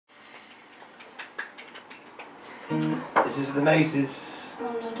This is for the Maces.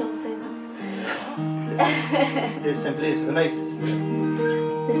 Oh no, don't say that. This simply is for the Maces.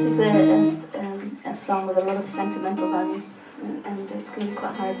 This is a song with a lot of sentimental value, and it's going to be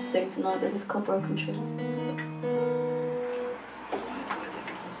quite hard to sing tonight, but it's called Broken Trees.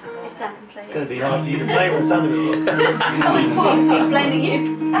 If Dan can play it. It's going to be hard for you to play when Sandy will. Oh, it's Paul. He's blaming you.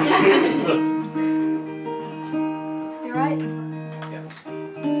 You right?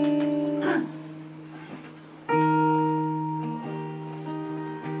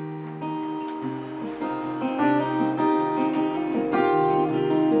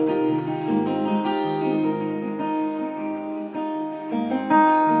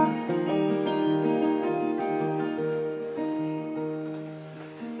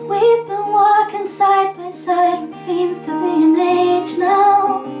 We've been walking side by side what seems to be an age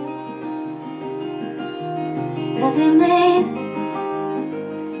now. Has it made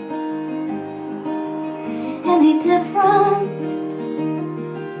any difference?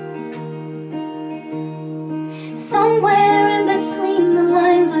 Somewhere in between the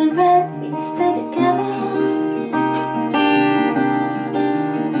lines I read we'd stay together.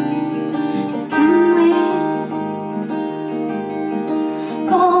 But can we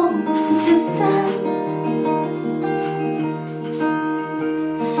go the distance?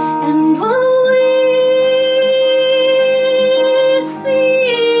 And will we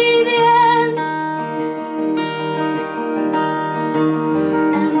see the end?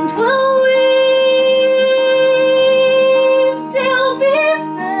 And will we still be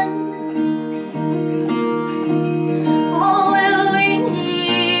friends? Or will we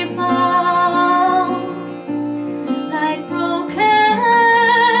bow like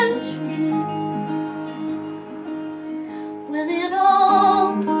broken trees? Will it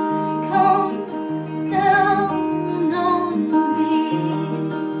all come down on me?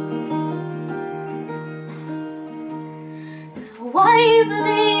 Why you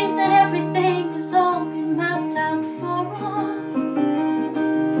believe that everything is all been mapped out for us,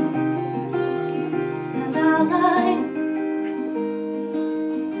 and our lives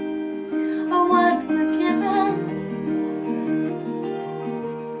are what we're given?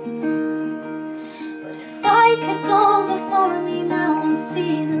 But if I could go before me now and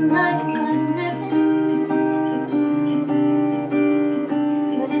see the life I'm living,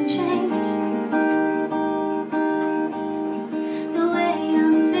 would it change the way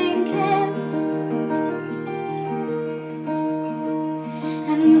I'm thinking?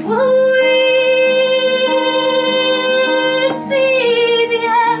 And will we see the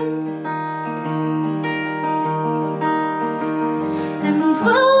end? And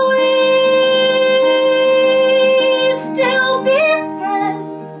will we still be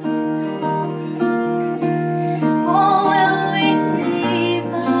friends? Or will we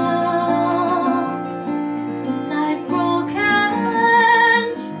bow like broken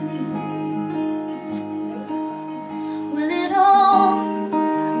trees? Will it all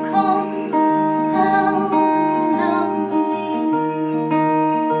come down on me?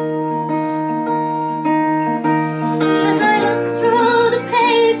 As I look through the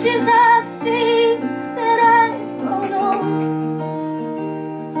pages, I see that I've grown old.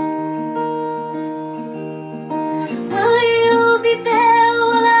 Will you be there?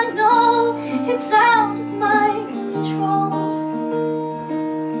 Will I know it's out of my control?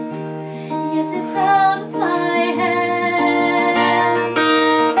 Yes, it's out of my hands.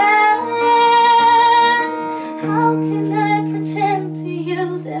 And how can I pretend to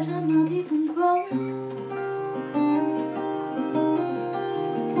you that I'm not even grown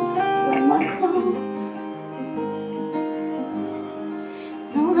when my clothes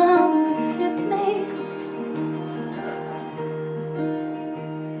no longer fit me?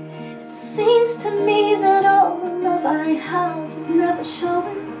 It seems to me that all the love I have is never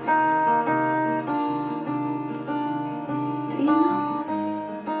showing. Do you know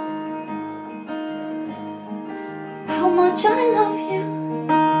how much I love you?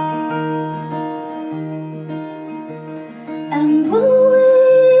 And will we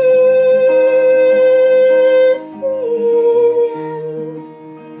see the end?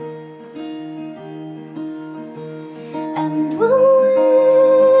 And will we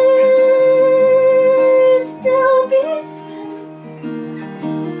still be friends?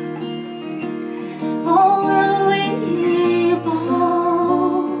 Or will we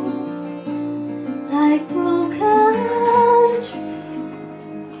bow like broken trees?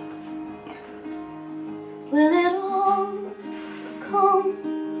 Will it all come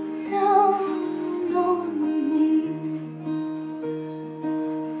down on me?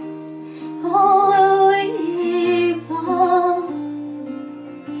 Or will we bow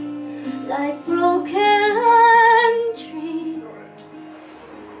like broken